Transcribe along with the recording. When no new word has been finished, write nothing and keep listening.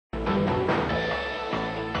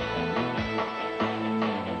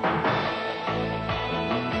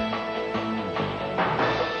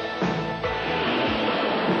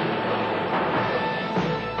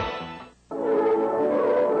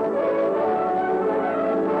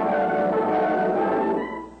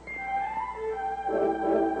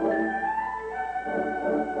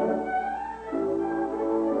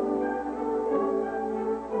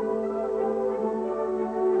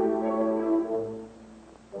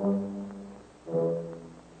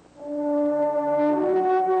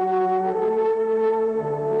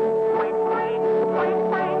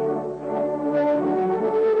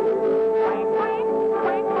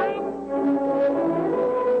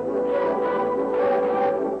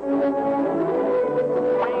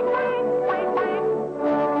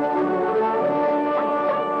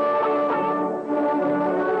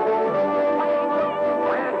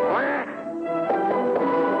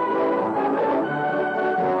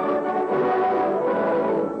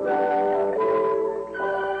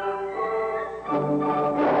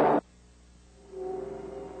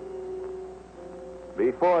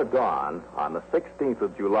dawn on the 16th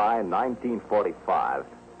of July, 1945,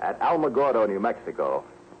 at Alamogordo, New Mexico,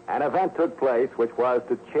 an event took place which was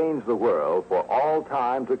to change the world for all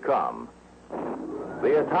time to come.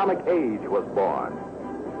 The atomic age was born.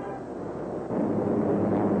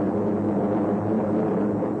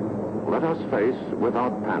 Let us face,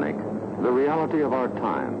 without panic, the reality of our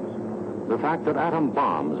times. The fact that atom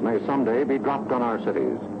bombs may someday be dropped on our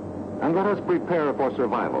cities. And let us prepare for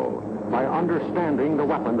survival by understanding the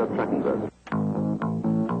weapon that threatens us.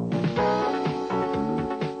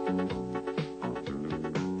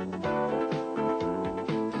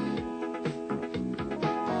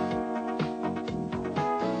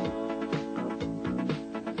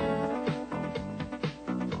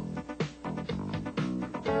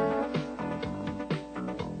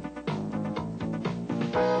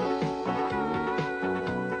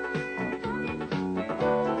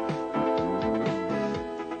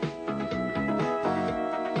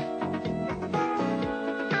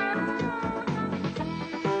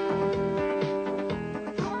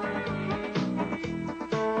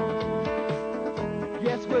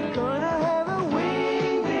 We're gonna have a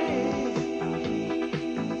wing day.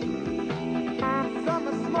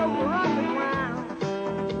 Summer smoke on the ground.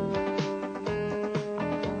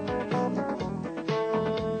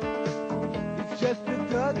 It's just a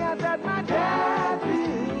dugout that my dad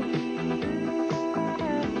built.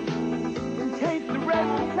 In case the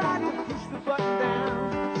rest decide to push the button down.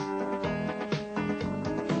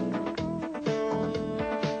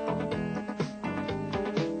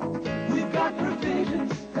 We've got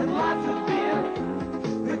provisions and lots of beer.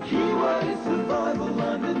 The key word is survival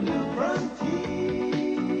on the new frontier.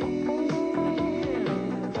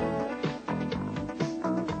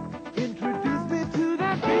 Introduce me to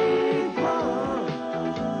that big blonde.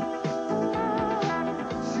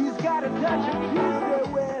 She's got a touch of Tuesday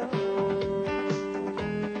well.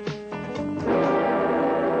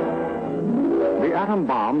 The atom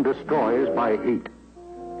bomb destroys by heat.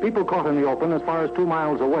 People caught in the open as far as 2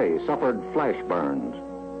 miles away suffered flash burns.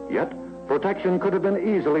 Yet, protection could have been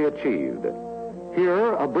easily achieved.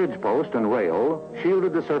 Here, a bridge post and rail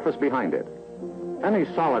shielded the surface behind it. Any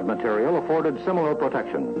solid material afforded similar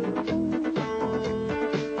protection.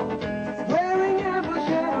 Wearing ambush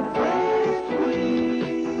and a French queen.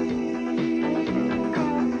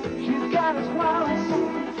 She's got a smile and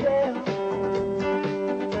super tail.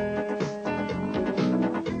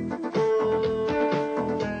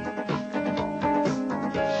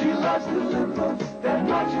 The limbo that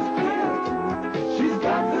watches clear. She's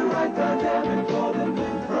got the right dynamic for the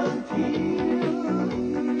new frontier.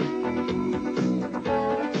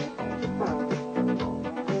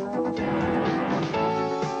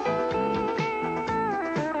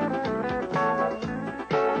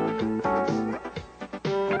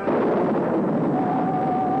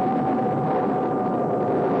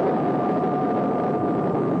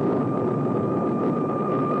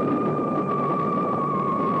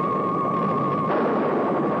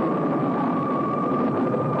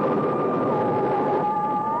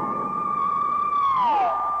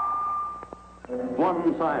 One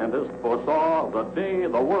scientist foresaw the day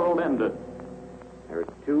the world ended. There are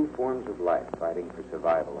two forms of life fighting for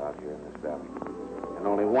survival out here in this valley. And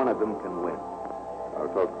only one of them can win. I'll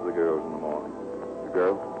talk to the girls in the morning. The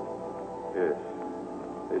girls? Yes.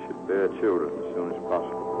 They should bear children as soon as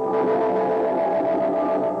possible.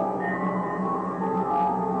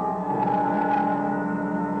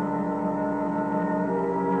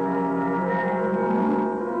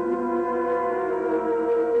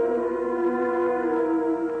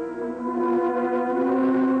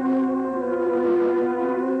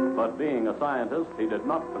 Being a scientist, he did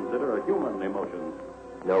not consider human emotions.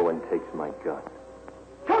 No one takes my gun.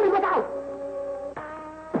 Tony, look out!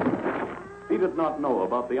 He did not know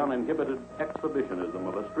about the uninhibited exhibitionism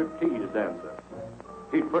of a striptease dancer.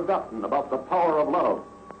 He'd forgotten about the power of love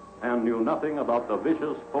and knew nothing about the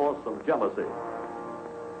vicious force of jealousy.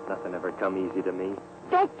 Nothing ever come easy to me.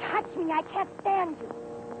 Don't touch me. I can't stand you.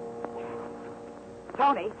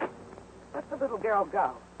 Tony, let the little girl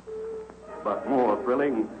go. But more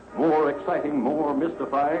thrilling, more exciting, more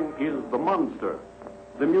mystifying is the monster.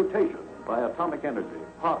 The mutation by atomic energy,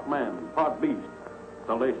 part man, part beast,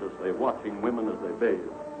 salaciously watching women as they bathe.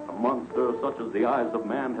 A monster such as the eyes of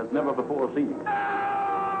man has never before seen.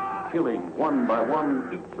 Killing one by one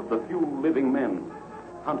each of the few living men,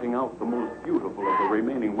 hunting out the most beautiful of the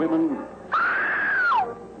remaining women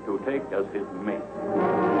to take as his mate.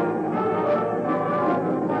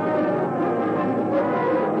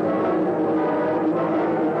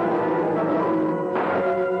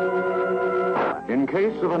 In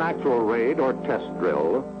case of an actual raid or test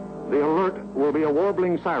drill, The alert will be a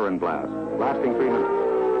warbling siren blast, lasting 3 minutes.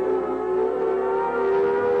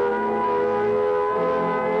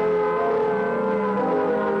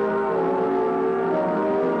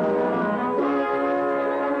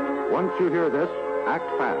 Once you hear this, act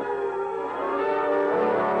fast.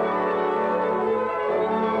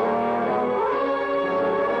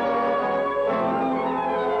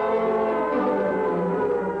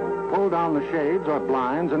 Pull down the shades or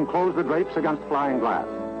blinds and close the drapes against flying glass.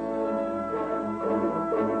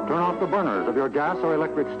 Turn off the burners of your gas or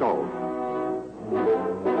electric stove.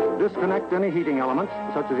 Disconnect any heating elements,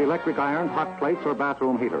 such as electric irons, hot plates, or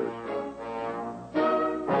bathroom heaters.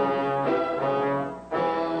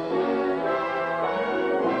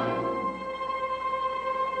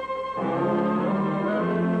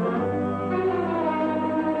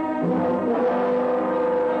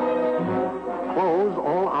 Close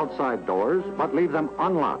all outside doors, but leave them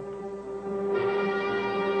unlocked.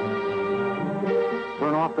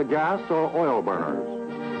 Turn off the gas or oil burners.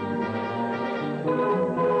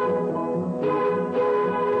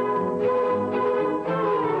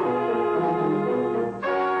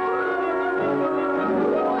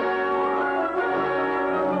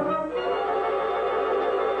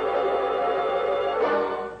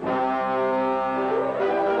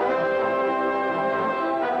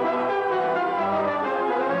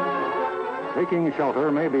 Taking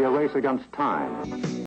shelter may be a race against time.